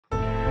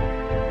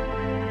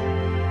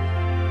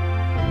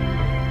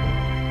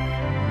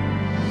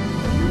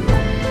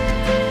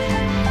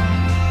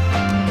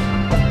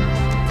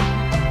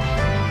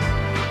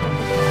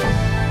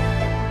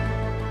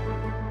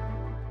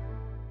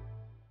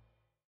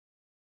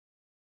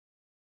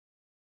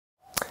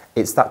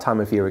It's that time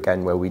of year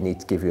again where we need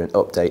to give you an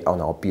update on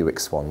our Bewick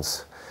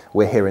swans.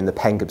 We're here in the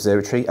Peng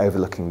Observatory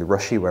overlooking the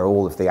Rushy where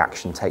all of the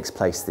action takes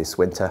place this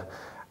winter,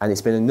 and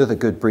it's been another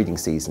good breeding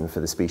season for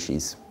the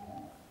species.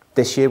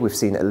 This year we've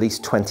seen at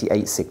least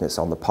 28 cygnets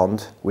on the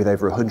pond, with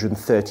over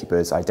 130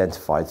 birds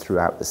identified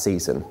throughout the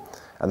season,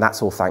 and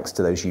that's all thanks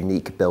to those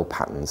unique bill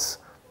patterns.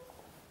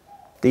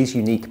 These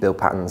unique bill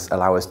patterns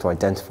allow us to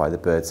identify the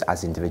birds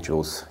as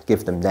individuals,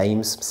 give them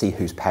names, see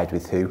who's paired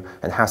with who,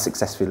 and how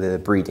successfully they're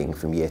breeding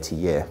from year to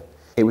year.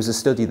 It was a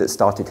study that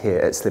started here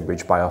at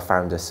Slimbridge by our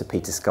founder Sir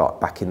Peter Scott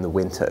back in the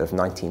winter of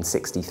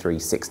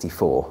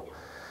 1963-64.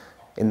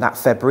 In that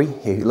February,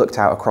 he looked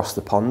out across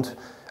the pond,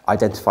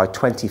 identified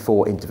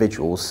 24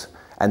 individuals,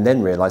 and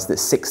then realised that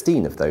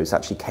 16 of those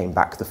actually came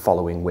back the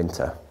following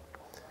winter.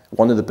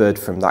 One of the birds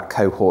from that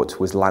cohort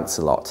was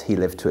Lancelot. He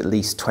lived to at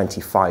least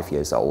 25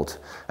 years old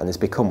and has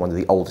become one of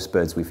the oldest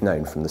birds we've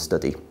known from the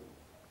study.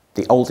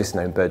 The oldest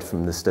known bird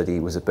from the study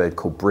was a bird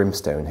called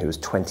Brimstone, who was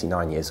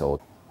 29 years old.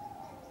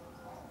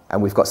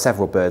 And we've got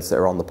several birds that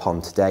are on the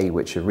pond today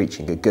which are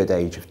reaching a good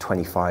age of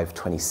 25,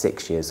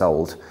 26 years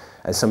old,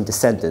 and some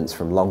descendants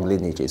from long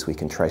lineages we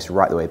can trace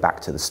right the way back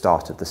to the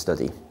start of the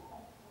study.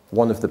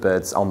 One of the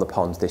birds on the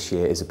pond this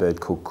year is a bird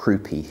called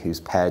Croupy,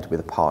 who's paired with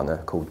a partner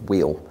called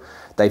Wheel.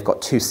 They've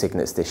got 2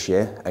 cygnets this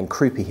year, and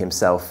Croupy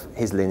himself,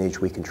 his lineage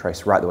we can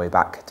trace right the way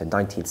back to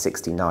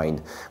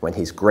 1969, when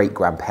his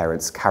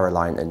great-grandparents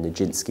Caroline and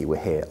Nijinsky were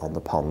here on the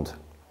pond.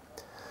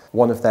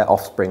 One of their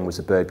offspring was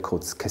a bird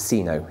called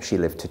Casino. She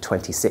lived to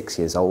 26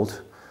 years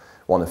old.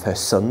 One of her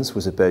sons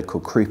was a bird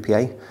called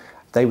Croupier.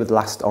 They were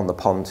last on the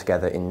pond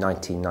together in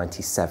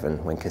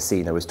 1997, when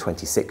Casino was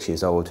 26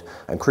 years old,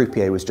 and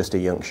Croupier was just a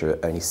youngster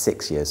at only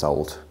 6 years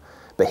old.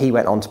 But he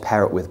went on to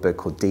pair up with a bird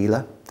called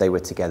Dealer. They were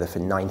together for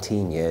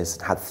 19 years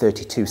and had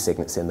 32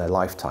 cygnets in their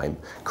lifetime,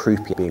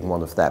 Croupier being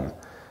one of them.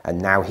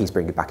 And now he's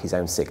bringing back his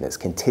own cygnets,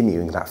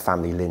 continuing that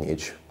family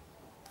lineage.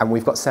 And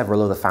we've got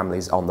several other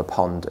families on the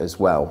pond as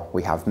well.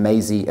 We have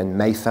Maisie and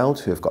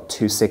Mayfeld, who have got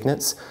 2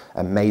 cygnets,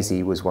 and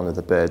Maisie was one of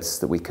the birds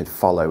that we could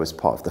follow as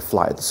part of the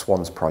Flight of the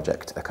Swans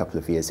project a couple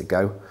of years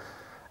ago.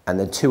 And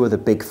then 2 other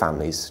big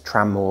families,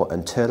 Tranmore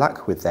and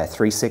Turlac with their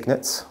 3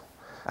 cygnets,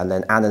 and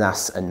then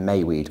Ananas and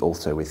Mayweed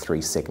also with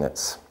 3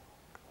 cygnets.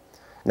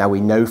 Now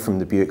we know from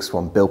the Bewick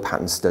Swan bill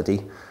pattern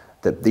study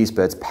that these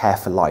birds pair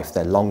for life.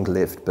 They're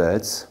long-lived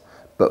birds,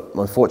 but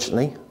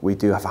unfortunately we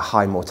do have a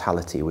high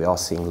mortality. We are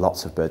seeing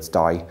lots of birds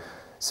die,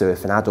 so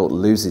if an adult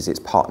loses its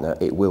partner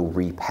it will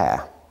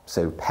repair.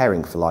 So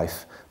pairing for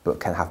life, but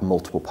can have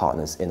multiple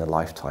partners in a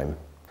lifetime.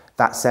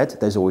 That said,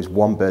 there's always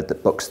one bird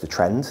that bucks the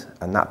trend,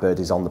 and that bird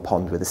is on the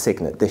pond with a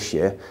cygnet this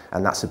year,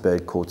 and that's a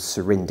bird called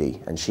Serindi,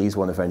 and she's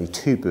one of only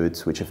 2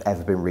 birds which have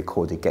ever been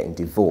recorded getting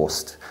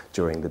divorced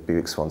during the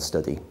Bewick Swan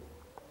study.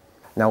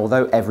 Now,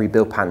 although every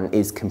bill pattern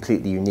is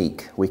completely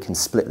unique, we can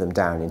split them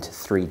down into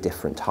 3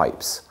 different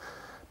types.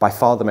 By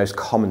far the most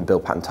common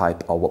bill pattern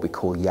type are what we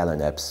call yellow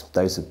nebs.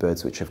 Those are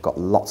birds which have got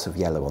lots of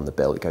yellow on the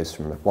bill. It goes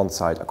from one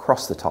side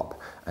across the top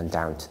and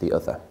down to the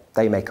other.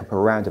 They make up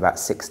around about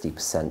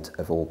 60%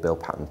 of all bill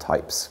pattern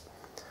types.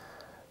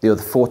 The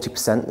other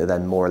 40% are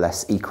then more or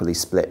less equally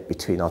split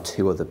between our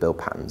 2 other bill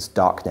patterns,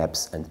 dark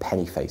nebs and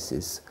penny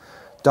faces.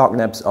 Dark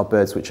nebs are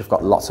birds which have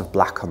got lots of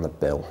black on the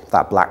bill.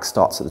 That black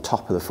starts at the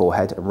top of the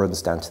forehead and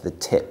runs down to the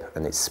tip,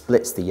 and it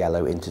splits the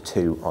yellow into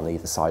 2 on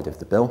either side of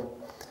the bill.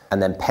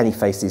 And then penny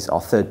faces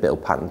are 3rd bill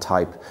pattern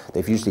type.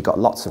 They've usually got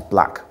lots of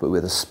black, but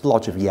with a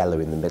splodge of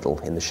yellow in the middle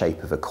in the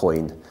shape of a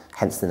coin,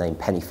 hence the name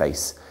penny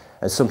face.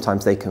 And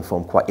sometimes they can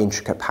form quite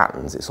intricate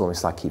patterns. It's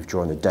almost like you've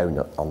drawn a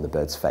donut on the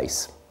bird's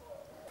face.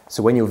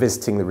 So when you're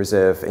visiting the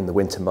reserve in the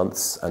winter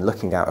months and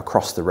looking out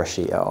across the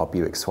Rushy at our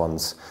Bewick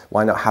swans,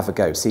 why not have a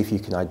go? See if you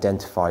can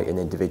identify an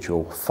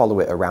individual, follow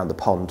it around the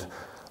pond,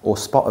 or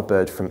spot a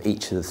bird from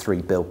each of the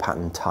 3 bill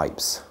pattern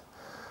types.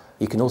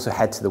 You can also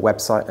head to the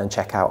website and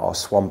check out our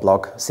swan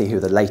blog, see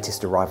who the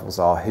latest arrivals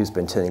are, who's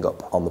been turning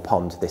up on the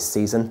pond this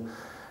season.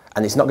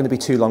 And it's not going to be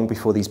too long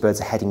before these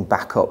birds are heading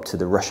back up to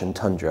the Russian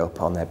tundra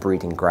up on their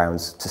breeding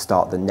grounds to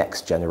start the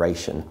next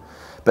generation.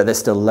 But there's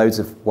still loads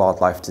of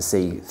wildlife to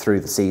see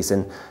through the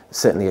season,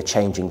 certainly a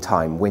changing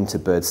time, winter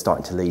birds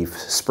starting to leave,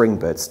 spring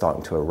birds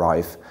starting to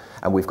arrive,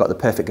 and we've got the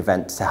perfect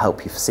event to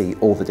help you see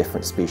all the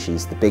different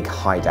species, the big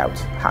hideout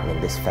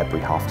happening this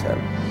February half term.